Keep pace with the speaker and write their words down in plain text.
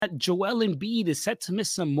Joel Embiid is set to miss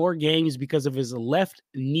some more games because of his left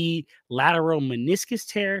knee lateral meniscus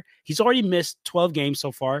tear. He's already missed 12 games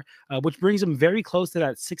so far, which brings him very close to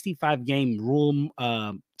that 65 game rule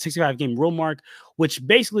mark, which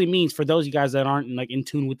basically means, for those of you guys that aren't like in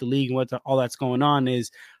tune with the league and all that's going on, is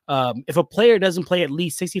if a player doesn't play at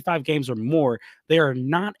least 65 games or more, they are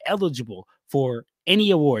not eligible for any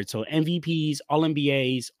awards. So MVPs, All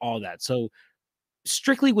NBAs, all that. So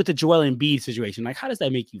strictly with the Joel Embiid situation, like, how does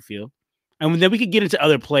that make you feel? And then we could get into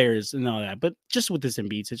other players and all that, but just with this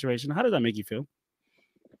Embiid situation, how does that make you feel?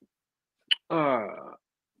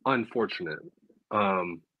 Unfortunate.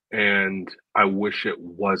 And I wish it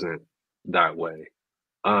wasn't that way.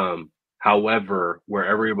 However, where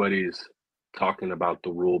everybody's talking about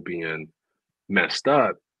the rule being messed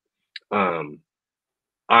up, I'm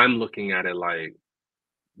looking at it like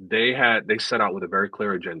they set out with a very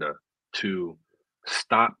clear agenda to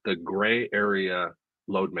stop the gray area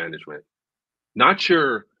load management, not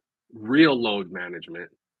your real load management.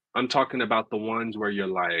 I'm talking about the ones where you're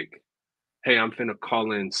like, hey, I'm finna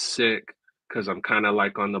call in sick because I'm kind of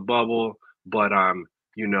like on the bubble, but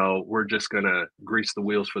we're just gonna grease the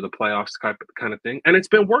wheels for the playoffs kind of thing. And it's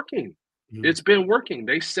been working. Mhm. It's been working.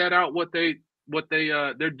 They set out they're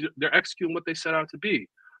executing what they set out to be.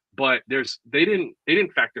 But they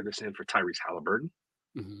didn't factor this in for Tyrese Haliburton.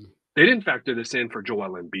 Mhm. They didn't factor this in for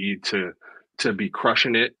Joel Embiid to be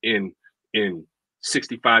crushing it in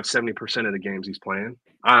 65, 70% of the games he's playing.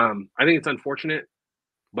 I think it's unfortunate,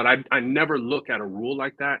 but I never look at a rule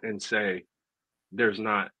like that and say there's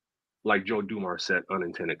not, like Joe Dumars said,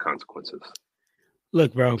 unintended consequences.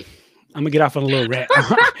 Look, bro, I'm gonna get off on a little rant. Go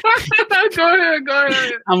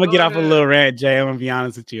ahead. I'm gonna get off a little rant, Jay. I'm gonna be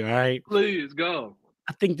honest with you. All right, Please go.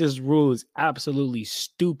 I think this rule is absolutely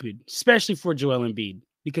stupid, especially for Joel Embiid.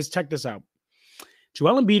 Because check this out.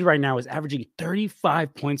 Joel Embiid right now is averaging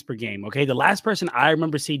 35 points per game. Okay. The last person I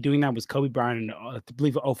remember doing that was Kobe Bryant in, I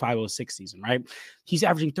believe, 05-06 season, right? He's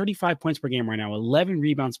averaging 35 points per game right now, 11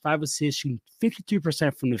 rebounds, 5 assists, shooting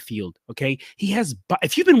 53% from the field. Okay.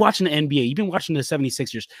 If you've been watching the NBA, you've been watching the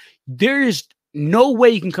 76ers, there is no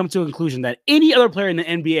way you can come to a conclusion that any other player in the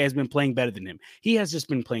NBA has been playing better than him. He has just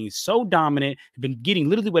been playing so dominant, been getting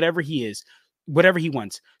literally whatever he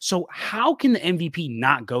wants. So how can the MVP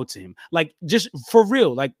not go to him? Like, just for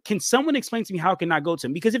real, like, can someone explain to me how it can not go to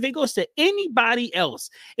him? Because if it goes to anybody else,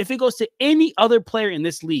 if it goes to any other player in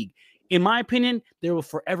this league, in my opinion, there will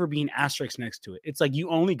forever be an asterisk next to it. It's like, you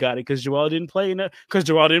only got it because Joel didn't play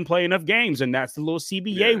enough games, and that's the little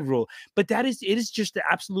CBA rule. But it is just the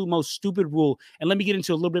absolute most stupid rule. And let me get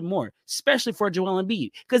into a little bit more, especially for Joel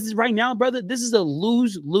Embiid, because right now, brother, this is a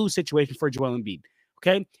lose-lose situation for Joel Embiid.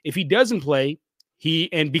 Okay, if he doesn't play,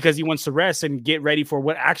 because he wants to rest and get ready for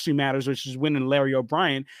what actually matters, which is winning Larry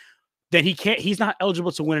O'Brien, then he's not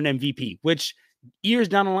eligible to win an MVP, which years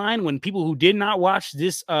down the line, when people who did not watch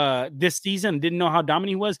this season didn't know how dominant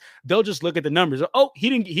he was, they'll just look at the numbers. Oh, he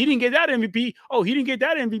didn't get that MVP. Oh, he didn't get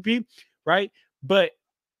that MVP, right? But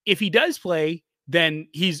if he does play, then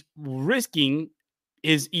he's risking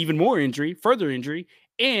is even more further injury,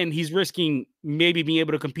 and he's risking maybe being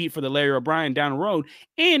able to compete for the Larry O'Brien down the road.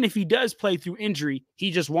 And if he does play through injury,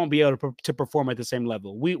 he just won't be able to perform at the same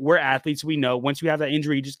level. We're athletes. We know once you have that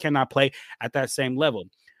injury, you just cannot play at that same level.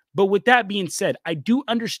 But with that being said, I do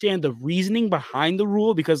understand the reasoning behind the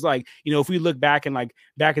rule, because, like, if we look back and like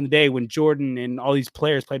back in the day when Jordan and all these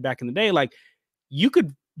players played back in the day, like, you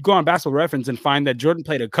could go on Basketball Reference and find that Jordan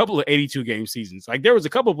played a couple of 82 game seasons. Like, there was a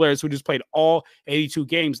couple of players who just played all 82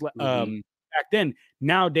 games back then.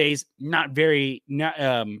 Nowadays, not very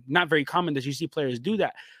common that you see players do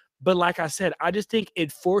that. But like I said, I just think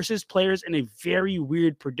it forces players in a very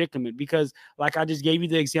weird predicament, because, like I just gave you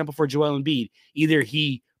the example for Joel Embiid, either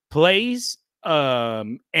he plays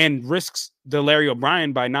and risks the Larry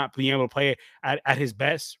O'Brien by not being able to play at his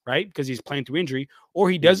best, right? Because he's playing through injury, or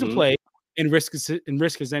he doesn't play and risk his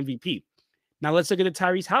MVP. Now let's look at the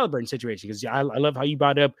Tyrese Haliburton situation, because I love how you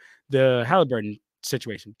brought up the Haliburton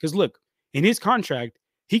situation. Because look, in his contract,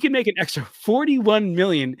 he can make an extra $41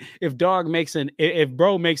 million if Bro makes an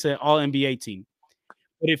All NBA team.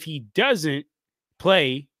 But if he doesn't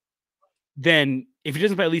play, then if he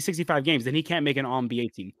doesn't play at least 65 games, then he can't make an All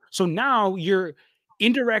NBA team. So now you're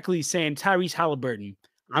indirectly saying, Tyrese Haliburton,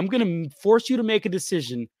 I'm going to force you to make a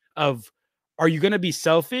decision of, are you going to be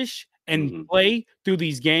selfish and play through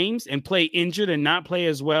these games and play injured and not play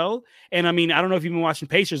as well? And I mean, I don't know if you've been watching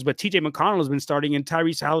Pacers, but TJ McConnell has been starting and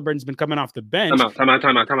Tyrese Haliburton's been coming off the bench. Time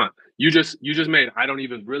out. You just made, I don't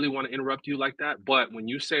even really want to interrupt you like that, but when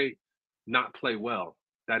you say not play well,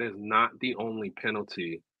 that is not the only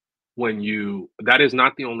penalty. that is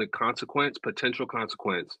not the only potential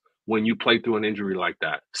consequence when you play through an injury like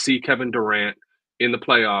that. See Kevin Durant in the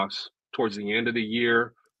playoffs towards the end of the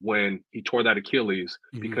year when he tore that Achilles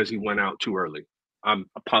Mhm. because he went out too early. I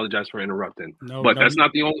apologize for interrupting, No, but no, that's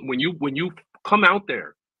not the only when you come out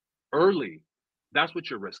there early, that's what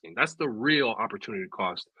you're risking. That's the real opportunity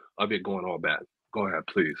cost of it going all bad. Go ahead,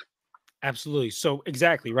 please. absolutely. So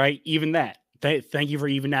exactly, right? Even that. Thank you for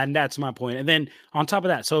even adding that to my point. And then on top of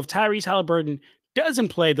that, so if Tyrese Haliburton doesn't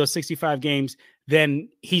play those 65 games, then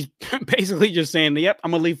he's basically just saying, "Yep,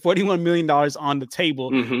 I'm gonna leave $41 million on the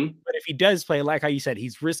table." Hmm. But if he does play, like how you said,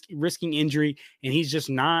 he's risking injury, and he's just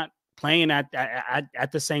not playing at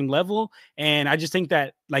the same level. And I just think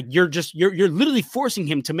that like you're literally forcing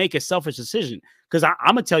him to make a selfish decision. Because I'm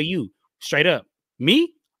gonna tell you straight up,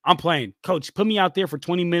 me, I'm playing. Coach, put me out there for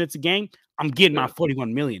 20 minutes a game. I'm getting my Yeah,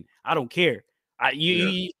 41 million. I don't care.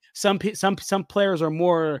 yeah. Some players are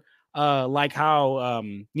more like how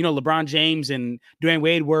LeBron James and Dwayne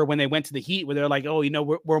Wade were when they went to the Heat, where they're like, oh,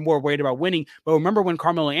 we're more worried about winning. But remember when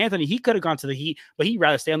Carmelo Anthony, he could have gone to the Heat, but he'd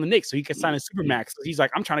rather stay on the Knicks so he could sign a supermax. So he's like,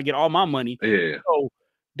 I'm trying to get all my money. Yeah, So, yeah.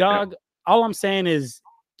 dog, all I'm saying is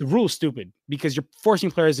the rule's stupid because you're forcing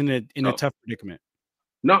players in a Oh, tough predicament.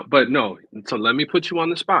 no, but no. So let me put you on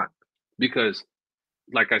the spot because,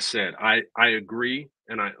 like I said, I agree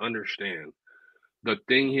and I understand. The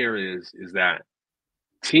thing here is that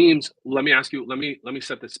teams. Let me ask you. Let me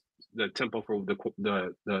set the tempo for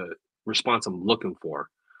the response I'm looking for.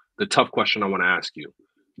 The tough question I want to ask you: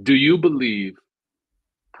 do you believe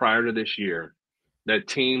prior to this year that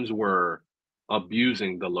teams were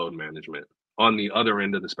abusing the load management on the other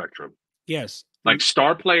end of the spectrum? Yes. Like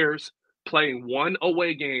star players playing one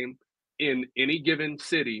away game in any given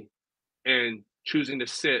city and choosing to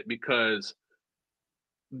sit because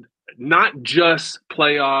not just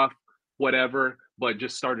playoff, whatever, but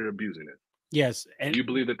just started abusing it. Yes. Do And you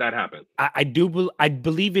believe that that happened? I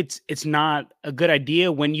believe it's not a good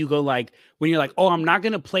idea when you go like when you're like, oh, I'm not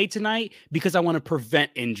gonna play tonight because I want to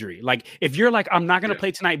prevent injury. Like if you're like, I'm not gonna Yeah.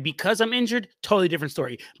 play tonight because I'm injured, totally different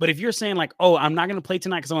story. But if you're saying like, oh, I'm not gonna play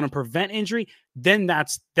tonight because I want to prevent injury, then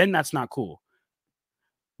that's not cool.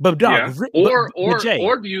 But dog, Yeah. but Jay,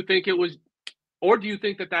 Or do you think it was or do you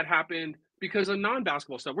think that that happened because of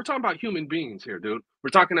non-basketball stuff? We're talking about human beings here, dude. We're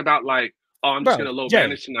talking about like, oh, I'm just bro, gonna low Jay,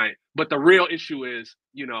 manage tonight. But the real issue is,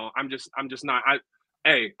 I'm just not.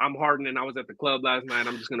 Hey, I'm hardened and I was at the club last night.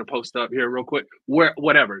 I'm just gonna post up here real quick.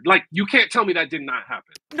 Whatever. Like, you can't tell me that did not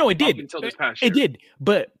happen no, it up did, until this past it year. did,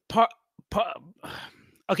 but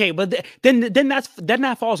okay, but then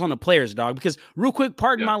that falls on the players, dog. Because real quick,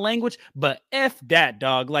 pardon Yeah. my language, but f that,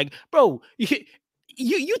 dog. Like, bro,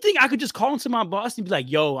 you think I could just call into my boss and be like,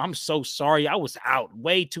 "Yo, I'm so sorry, I was out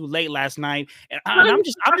way too late last night, and Right. I'm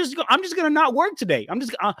just gonna not work today.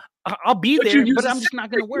 I'll be But you there, use but a I'm sick just not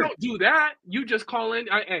day. gonna You work." don't do that. You just call in.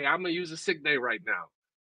 Hey, I'm gonna use a sick day right now.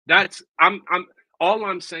 That's I'm all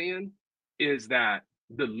I'm saying is that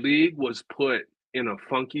the league was put in a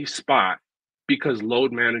funky spot because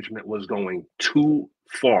load management was going too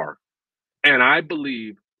far. And I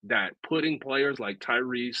believe that putting players like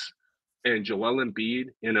Tyrese and Joel Embiid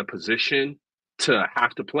in a position to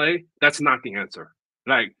have to play, that's not the answer.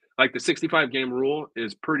 Like the 65 game rule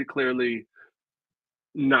is pretty clearly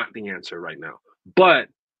not the answer right now. But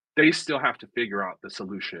they still have to figure out the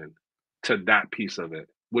solution to that piece of it,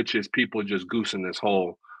 which is people just goosing this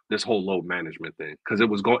whole load management thing because it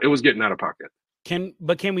was getting out of pocket. Can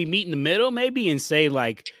we meet in the middle maybe and say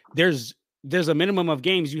like there's a minimum of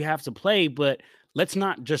games you have to play, but let's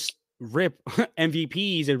not just rip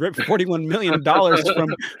MVPs and rip $41 million The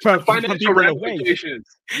from financial people away. ramifications.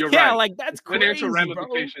 You're Yeah, right. like The that's financial crazy, bro.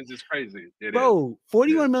 ramifications is crazy. It is. Bro, It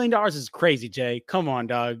is. $41 million is crazy, Jay. Come on,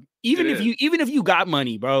 dog. It is. Even if you got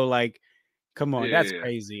money, bro, like come on, Yeah, that's yeah, yeah.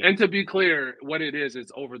 crazy. And to be clear, what it is,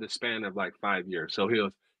 it's over the span of like 5 years. So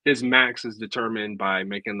his max is determined by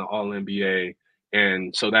making the All NBA,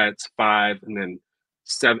 and so that's five, and then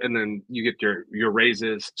seven, and then you get your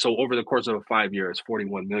raises. So over the course of a 5 year, it's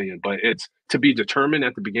 41 million. But it's to be determined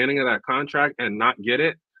at the beginning of that contract and not get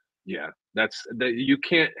it. Yeah, that's that. You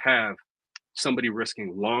can't have somebody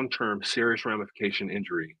risking long term serious ramification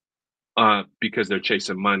injury because they're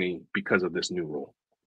chasing money because of this new rule.